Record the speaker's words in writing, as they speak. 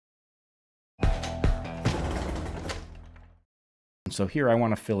So here I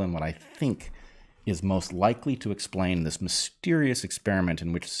want to fill in what I think is most likely to explain this mysterious experiment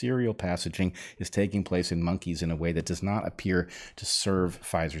in which serial passaging is taking place in monkeys in a way that does not appear to serve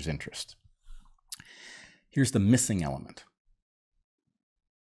Pfizer's interest. Here's the missing element.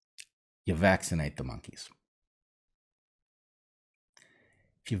 You vaccinate the monkeys.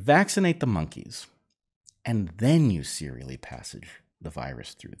 If you vaccinate the monkeys and then you serially passage the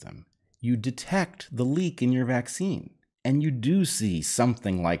virus through them, you detect the leak in your vaccine, and you do see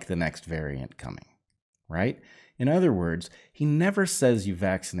something like the next variant coming, right? In other words, he never says you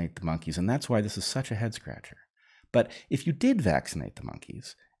vaccinate the monkeys, and that's why this is such a head-scratcher. But if you did vaccinate the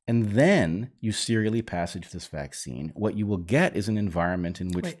monkeys, and then you serially passage this vaccine, what you will get is an environment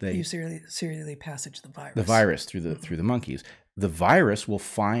in which you serially passage the virus. The virus through the monkeys. The virus will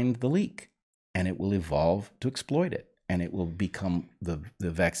find the leak, and it will evolve to exploit it. And it will become, the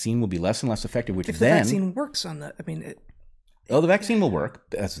vaccine will be less and less effective, which if then... the vaccine works on that, I mean... the vaccine will work.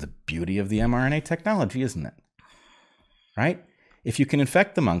 That's the beauty of the mRNA technology, isn't it? Right? If you can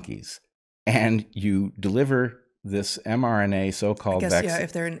infect the monkeys and you deliver this mRNA so-called vaccine... yeah,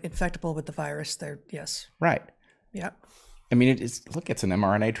 if they're infectable with the virus, yes. Right. Yeah. I mean, it's an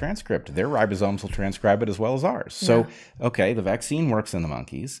mRNA transcript. Their ribosomes will transcribe it as well as ours. So, okay, the vaccine works in the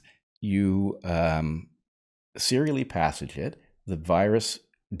monkeys. You... serially passage it, the virus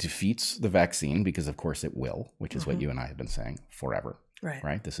defeats the vaccine because, of course, it will, which is what you and I have been saying forever.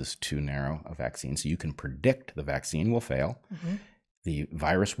 Right? This is too narrow a vaccine. So you can predict the vaccine will fail. The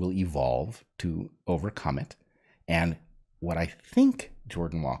virus will evolve to overcome it. And what I think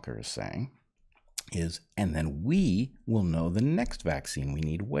Jordan Walker is saying is, and then we will know the next vaccine we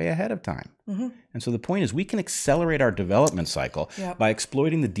need way ahead of time. And so the point is, we can accelerate our development cycle by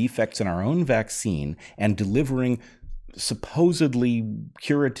exploiting the defects in our own vaccine and delivering supposedly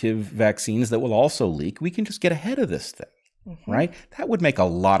curative vaccines that will also leak. We can just get ahead of this thing, right? That would make a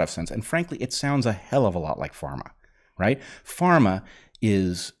lot of sense. And frankly, it sounds a hell of a lot like pharma, right? Pharma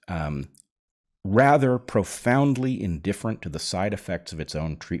is rather profoundly indifferent to the side effects of its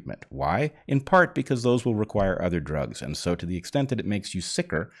own treatment. Why? In part because those will require other drugs. And so to the extent that it makes you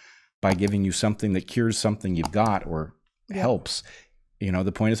sicker by giving you something that cures something you've got or helps,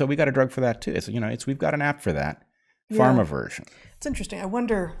 the point is, we got a drug for that too. We've got an app for that, pharma version. It's interesting. I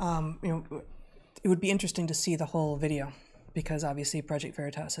wonder, it would be interesting to see the whole video, because obviously Project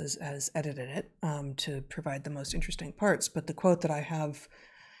Veritas has edited it to provide the most interesting parts. But the quote that I have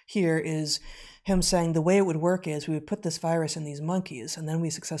here is him saying the way it would work is we would put this virus in these monkeys, and then we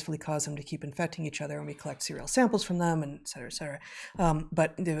successfully cause them to keep infecting each other, and we collect serial samples from them, and et cetera, et cetera.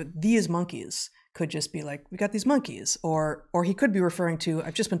 But these monkeys could just be like, we got these monkeys, or he could be referring to,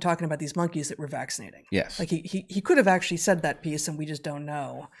 I've just been talking about these monkeys that we're vaccinating. Yes. Like he could have actually said that piece, and we just don't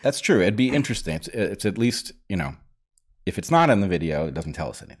know. That's true. It'd be interesting. It's at least, if it's not in the video, it doesn't tell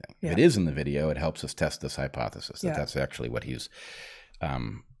us anything. If it is in the video, it helps us test this hypothesis that that's actually what he's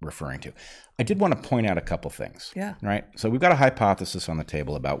referring to. I did want to point out a couple things. Right. So we've got a hypothesis on the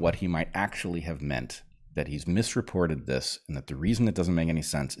table about what he might actually have meant, that he's misreported this, and that the reason it doesn't make any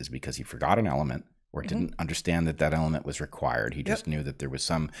sense is because he forgot an element, or didn't understand that that element was required. He just knew that there was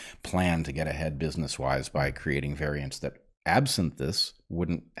some plan to get ahead business-wise by creating variants that, absent this,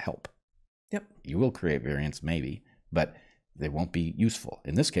 wouldn't help. You will create variants, maybe, but they won't be useful.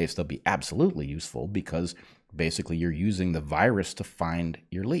 In this case, they'll be absolutely useful because basically you're using the virus to find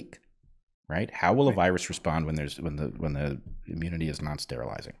your leak, right? How will a virus respond when the immunity is not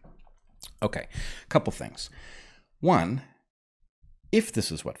sterilizing? Okay, a couple things. One, if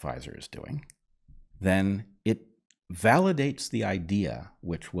this is what Pfizer is doing, then it validates the idea,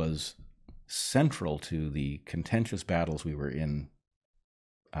 which was central to the contentious battles we were in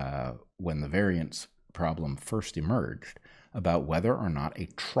when the variants problem first emerged, about whether or not a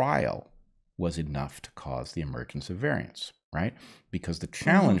trial was enough to cause the emergence of variants, right? Because the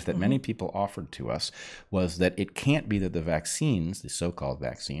challenge that many people offered to us was that it can't be that the vaccines, the so-called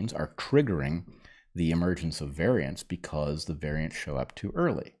vaccines, are triggering the emergence of variants because the variants show up too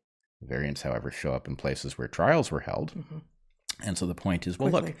early. The variants, however, show up in places where trials were held. And so the point is,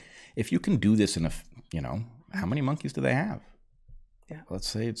 well, look, if you can do this in how many monkeys do they have? Let's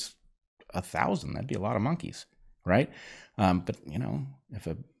say it's 1,000. That'd be a lot of monkeys, right? But, if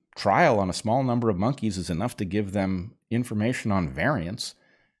a trial on a small number of monkeys is enough to give them information on variants,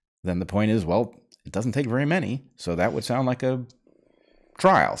 then the point is, well, it doesn't take very many. So that would sound like a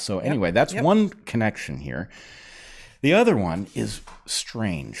trial. So anyway, that's one connection here. The other one is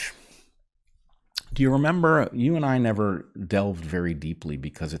strange. Do you remember, you and I never delved very deeply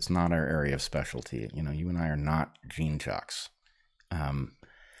because it's not our area of specialty. You and I are not gene jocks.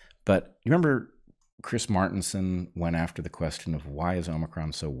 But you remember Chris Martenson went after the question of why is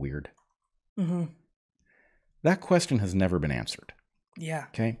Omicron so weird? Mm-hmm. That question has never been answered. Yeah.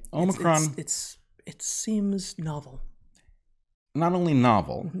 Okay. Omicron. It seems novel. Not only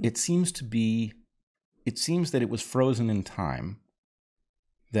novel, it seems that it was frozen in time,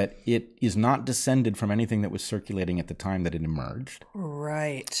 that it is not descended from anything that was circulating at the time that it emerged.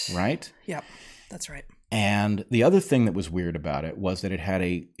 Right. Right? Yep, that's right. And the other thing that was weird about it was that it had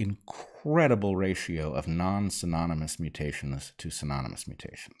an incredible ratio of non-synonymous mutations to synonymous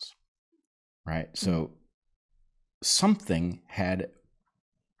mutations. Right? So something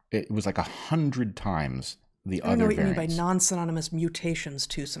it was like 100 times the other variants. I don't know what you mean by non-synonymous mutations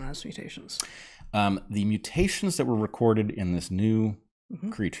to synonymous mutations. The mutations that were recorded in this new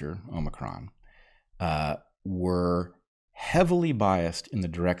creature, Omicron, were heavily biased in the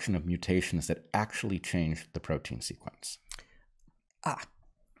direction of mutations that actually changed the protein sequence. Oh,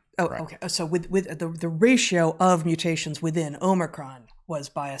 right. Okay. So with the ratio of mutations within Omicron was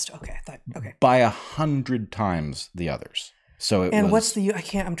biased. Okay. Okay. By 100 times the others. So what's the?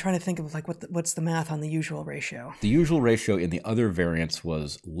 I'm trying to think of like what's the math on the usual ratio? The usual ratio in the other variants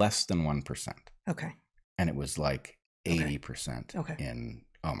was less than 1%. Okay. And it was like 80% in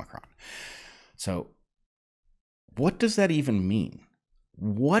Omicron. So what does that even mean?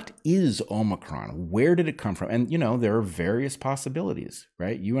 What is Omicron? Where did it come from? And, there are various possibilities,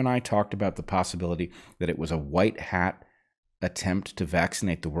 right? You and I talked about the possibility that it was a white hat attempt to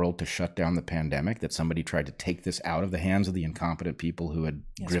vaccinate the world to shut down the pandemic, that somebody tried to take this out of the hands of the incompetent people who had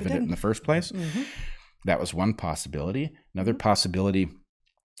driven it in the first place. Mm-hmm. That was one possibility. Another possibility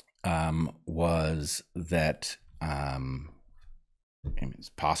was that it's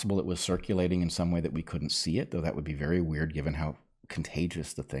possible it was circulating in some way that we couldn't see it, though that would be very weird given how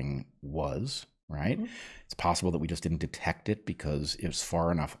contagious the thing was, right? Mm-hmm. It's possible that we just didn't detect it because it was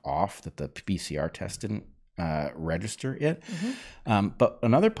far enough off that the PCR test didn't register it. Mm-hmm. But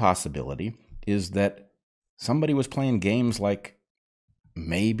another possibility is that somebody was playing games like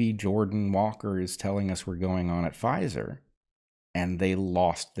maybe Jordan Walker is telling us we're going on at Pfizer, and they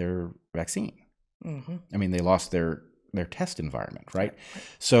lost their vaccine. Mm-hmm. I mean, they lost their test environment, right?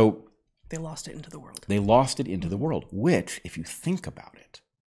 So they lost it into the world. They lost it into the world, which, if you think about it,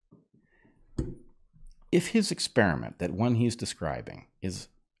 if his experiment, that one he's describing, is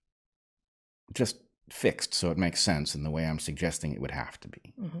just fixed so it makes sense in the way I'm suggesting it would have to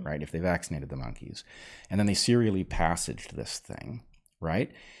be, right? If they vaccinated the monkeys and then they serially passaged this thing,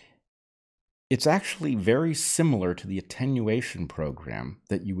 right? It's actually very similar to the attenuation program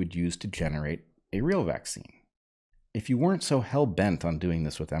that you would use to generate a real vaccine. If you weren't so hell-bent on doing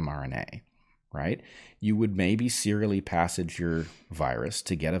this with mRNA, right, you would maybe serially passage your virus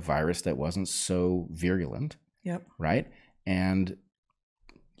to get a virus that wasn't so virulent, right? And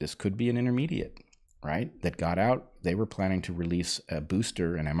this could be an intermediate, right, that got out. They were planning to release a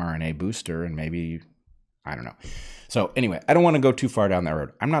booster, an mRNA booster, and maybe, I don't know. So anyway, I don't want to go too far down that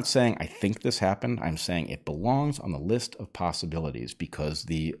road. I'm not saying I think this happened. I'm saying it belongs on the list of possibilities because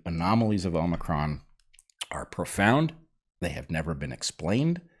the anomalies of Omicron are profound. They have never been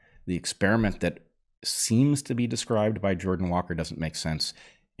explained. The experiment that seems to be described by Jordan Walker doesn't make sense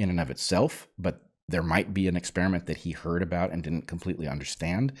in and of itself, but there might be an experiment that he heard about and didn't completely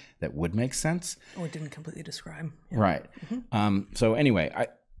understand that would make sense. Or didn't completely describe. Yeah. Right. Mm-hmm. So anyway,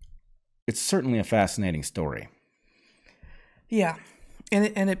 it's certainly a fascinating story. Yeah.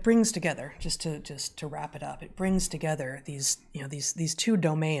 And it brings together, just to wrap it up, it brings together these two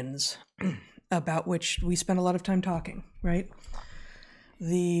domains about which we spend a lot of time talking, right?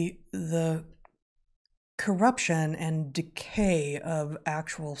 The corruption and decay of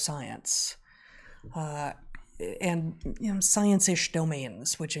actual science, and science-ish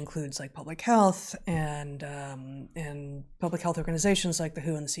domains, which includes like public health and public health organizations like the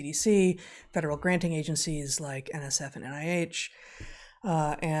WHO and the CDC, federal granting agencies like NSF and NIH,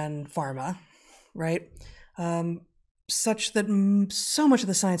 and pharma, right? Such that so much of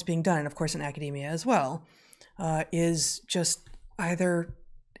the science being done, and of course in academia as well, is just either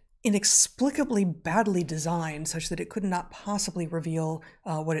inexplicably badly designed such that it could not possibly reveal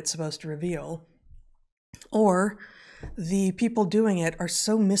what it's supposed to reveal, or the people doing it are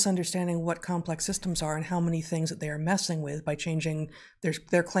so misunderstanding what complex systems are and how many things that they are messing with by changing,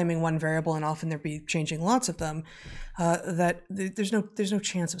 they're claiming one variable and often they'll be changing lots of them, that there's no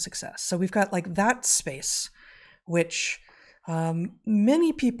chance of success. So we've got like that space, which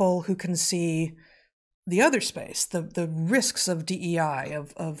many people who can see the other space, the risks of DEI,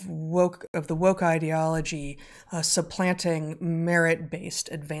 of the woke ideology supplanting merit-based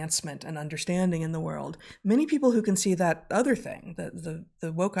advancement and understanding in the world. Many people who can see that other thing,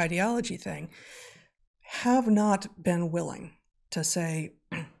 the woke ideology thing, have not been willing to say,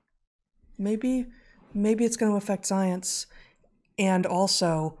 maybe it's going to affect science, and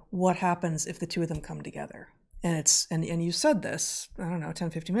also what happens if the two of them come together. And you said this, I don't know, 10,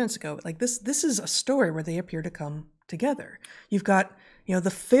 15 minutes ago, but like this is a story where they appear to come together. You've got, the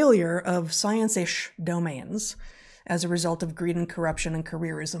failure of science-ish domains as a result of greed and corruption and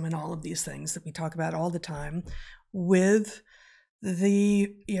careerism and all of these things that we talk about all the time, with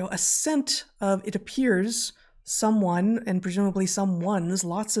the, ascent of, it appears, someone, and presumably someones,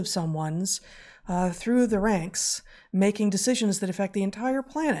 lots of someones, through the ranks, making decisions that affect the entire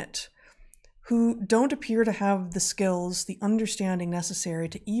planet, who don't appear to have the skills, the understanding necessary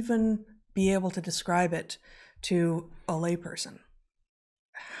to even be able to describe it to a layperson.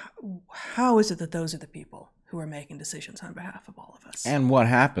 How is it that those are the people who are making decisions on behalf of all of us? And what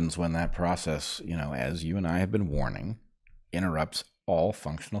happens when that process, as you and I have been warning, interrupts all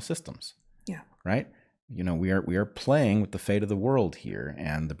functional systems? Yeah. Right? We are playing with the fate of the world here,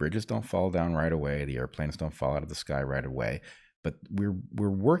 and the bridges don't fall down right away. The airplanes don't fall out of the sky right away. But we're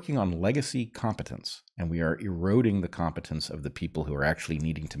working on legacy competence, and we are eroding the competence of the people who are actually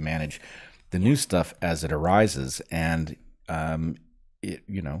needing to manage the new stuff as it arises. And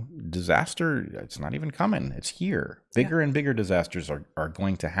disaster, it's not even coming. It's here. Bigger and bigger disasters are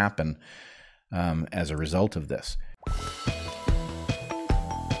going to happen as a result of this.